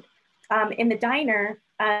food. In the diner,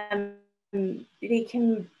 they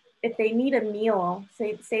can, if they need a meal,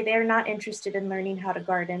 say they're not interested in learning how to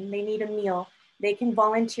garden, they need a meal, they can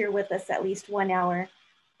volunteer with us at least 1 hour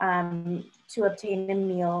to obtain a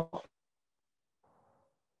meal.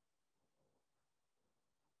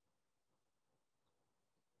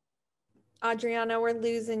 Adriana, we're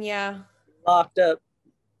losing you. Locked up.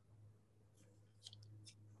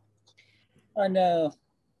 Oh no.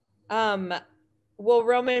 Well,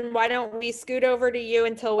 Roman, why don't we scoot over to you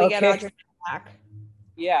until we get Adriana back?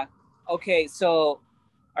 Yeah. Okay. So,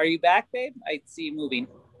 are you back, babe? I see you moving.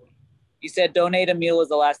 You said donate a meal was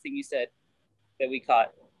the last thing you said that we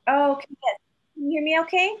caught. Oh, okay. Yes. Can you hear me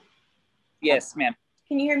okay? Yes, ma'am.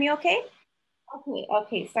 Can you hear me okay?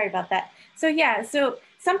 Okay, sorry about that. So yeah, so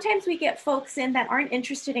sometimes we get folks in that aren't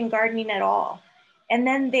interested in gardening at all. And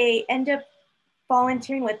then they end up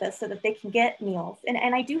volunteering with us so that they can get meals.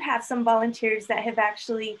 And I do have some volunteers that have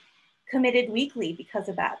actually committed weekly because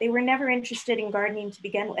of that. They were never interested in gardening to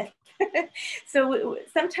begin with. So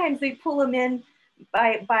sometimes they pull them in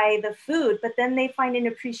by the food, but then they find an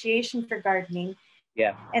appreciation for gardening.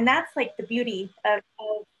 Yeah. And that's like the beauty of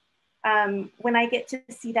when I get to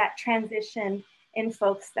see that transition in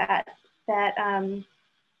folks that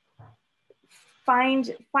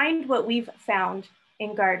find what we've found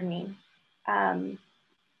in gardening.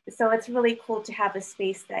 So it's really cool to have a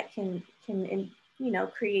space that can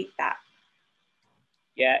create that.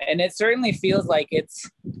 Yeah, and it certainly feels like it's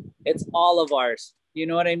all of ours. You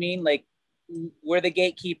know what I mean? Like, we're the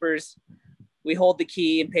gatekeepers. We hold the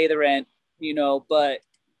key and pay the rent, but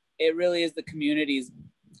it really is the community's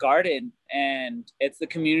garden, and it's the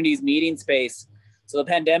community's meeting space. So the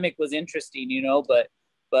pandemic was interesting,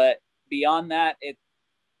 but beyond that, it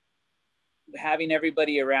having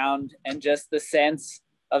everybody around and just the sense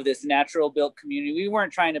of this natural built community. We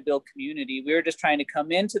weren't trying to build community. We were just trying to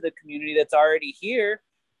come into the community that's already here,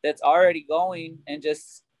 that's already going, and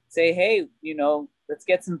just say, hey, let's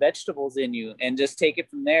get some vegetables in you, and just take it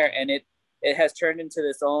from there. And it has turned into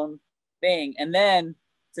this own thing. And then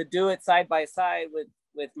to do it side by side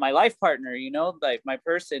with my life partner, like my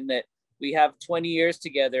person that we have 20 years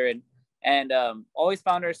together, and always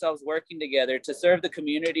found ourselves working together to serve the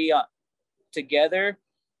community together,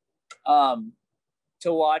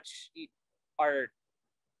 to watch our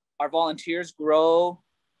volunteers grow,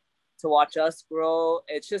 to watch us grow.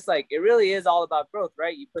 It's just like, it really is all about growth,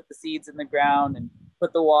 right? You put the seeds in the ground and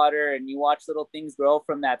put the water, and you watch little things grow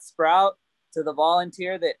from that sprout to the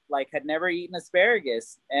volunteer that like had never eaten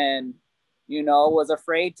asparagus and was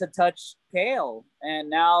afraid to touch kale, and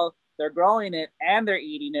now they're growing it and they're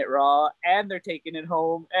eating it raw and they're taking it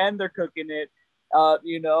home and they're cooking it,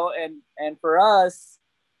 and for us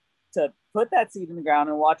to put that seed in the ground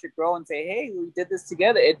and watch it grow and say, hey, we did this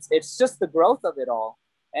together. It's just the growth of it all.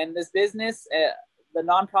 And this business, the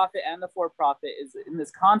nonprofit and the for-profit, is in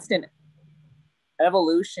this constant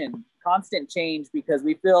evolution, constant change, because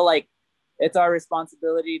we feel like it's our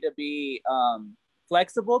responsibility to be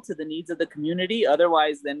flexible to the needs of the community.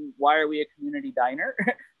 Otherwise, then why are we a community diner?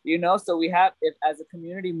 So we have, if as a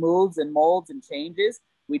community moves and molds and changes,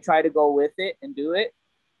 we try to go with it and do it.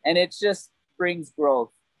 And it just brings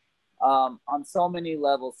growth on so many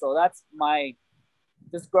levels. So that's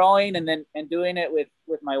just growing and doing it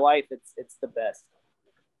with my wife. It's the best.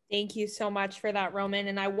 Thank you so much for that, Roman.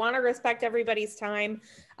 And I want to respect everybody's time,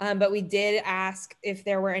 but we did ask if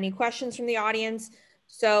there were any questions from the audience.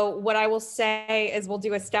 So what I will say is we'll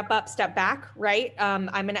do a step up, step back, right? I'm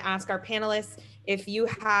going to ask our panelists, if you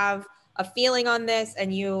have a feeling on this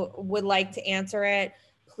and you would like to answer it,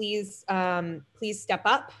 please step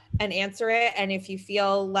up and answer it. And if you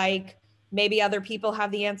feel like maybe other people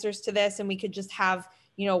have the answers to this and we could just have,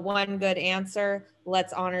 one good answer,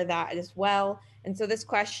 let's honor that as well. And so this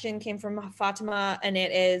question came from Fatima, and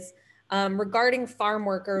it is, regarding farm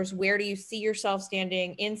workers, where do you see yourself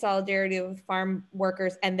standing in solidarity with farm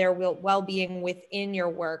workers and their well-being within your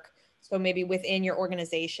work? So maybe within your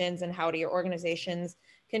organizations, and how do your organizations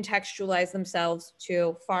contextualize themselves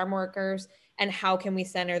to farm workers, and how can we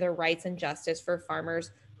center the rights and justice for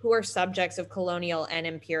farmers who are subjects of colonial and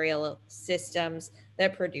imperial systems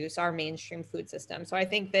that produce our mainstream food system? So I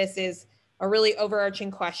think this is a really overarching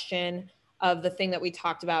question of the thing that we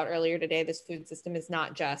talked about earlier today. This food system is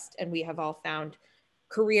not just, and we have all found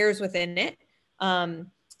careers within it.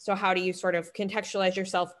 So how do you sort of contextualize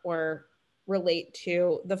yourself or relate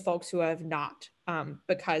to the folks who have not,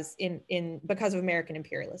 because of American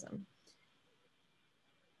imperialism?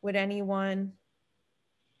 Would anyone?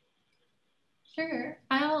 Sure,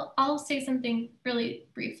 I'll say something really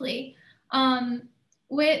briefly.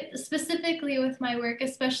 Specifically with my work,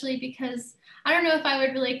 especially because I don't know if I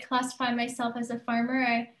would really classify myself as a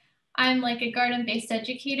farmer. I'm like a garden-based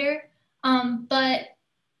educator, but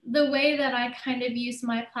the way that I kind of use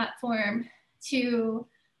my platform to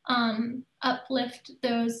uplift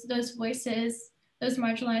those voices, those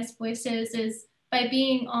marginalized voices, is by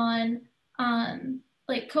being on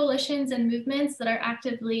like coalitions and movements that are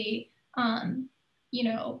actively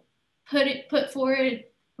put forward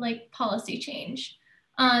like policy change.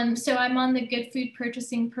 So I'm on the Good Food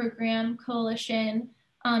Purchasing Program Coalition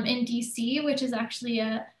in DC, which is actually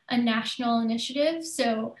a national initiative.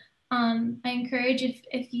 So I encourage,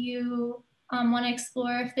 if you want to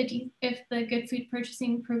explore if the Good Food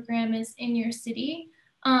Purchasing Program is in your city,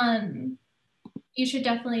 you should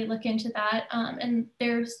definitely look into that. And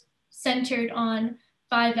they're centered on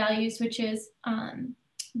 5 values, which is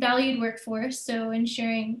valued workforce, so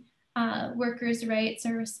ensuring workers' rights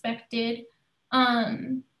are respected,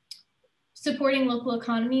 supporting local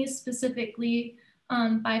economies, specifically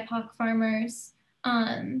BIPOC farmers.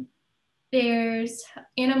 There's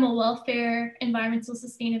animal welfare, environmental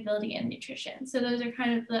sustainability, and nutrition. So those are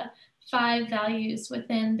kind of the 5 values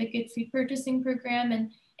within the Good Food Purchasing Program,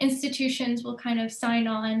 and institutions will kind of sign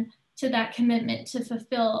on to that commitment to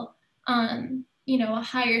fulfill you know, a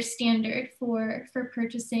higher standard for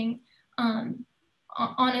purchasing on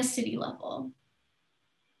a city level.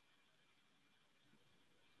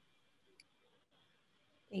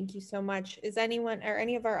 Thank you so much. Is anyone or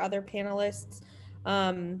any of our other panelists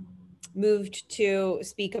moved to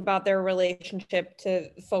speak about their relationship to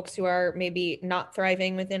folks who are maybe not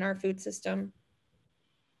thriving within our food system?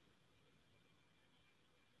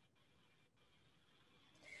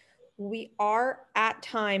 We are at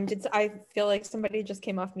time. I feel like somebody just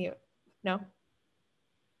came off mute? No?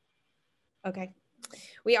 Okay.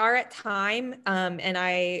 We are at time, and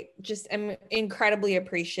I just am incredibly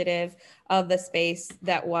appreciative of the space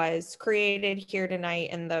that was created here tonight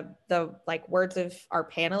and the like words of our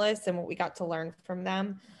panelists and what we got to learn from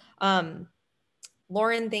them.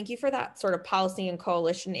 Lauren, thank you for that sort of policy and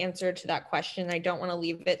coalition answer to that question. I don't want to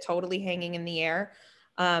leave it totally hanging in the air.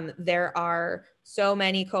 There are so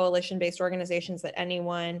many coalition-based organizations that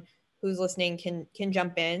anyone who's listening can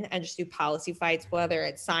jump in and just do policy fights, whether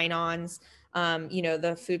it's sign-ons. You know,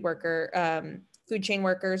 the Food Chain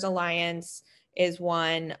Workers Alliance is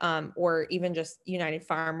one, or even just United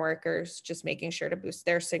Farm Workers, just making sure to boost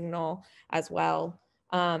their signal as well.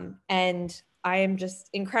 And I am just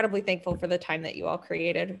incredibly thankful for the time that you all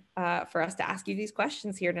created for us to ask you these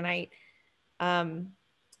questions here tonight.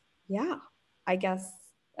 Yeah,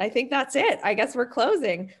 I think that's it. I guess we're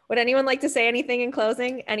closing. Would anyone like to say anything in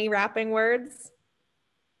closing? Any wrapping words?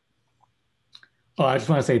 Oh, I just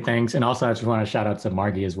want to say thanks. And also I just want to shout out to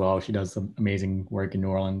Margie as well. She does some amazing work in New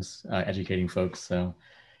Orleans, educating folks. So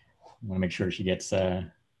I want to make sure she gets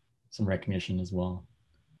some recognition as well.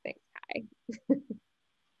 Thanks, Kai.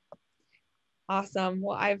 Awesome.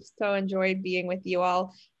 Well, I've so enjoyed being with you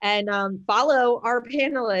all, and follow our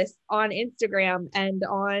panelists on Instagram and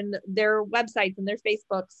on their websites and their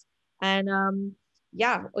Facebooks. And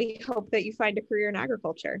yeah, we hope that you find a career in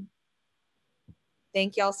agriculture.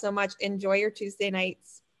 Thank y'all so much. Enjoy your Tuesday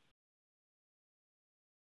nights.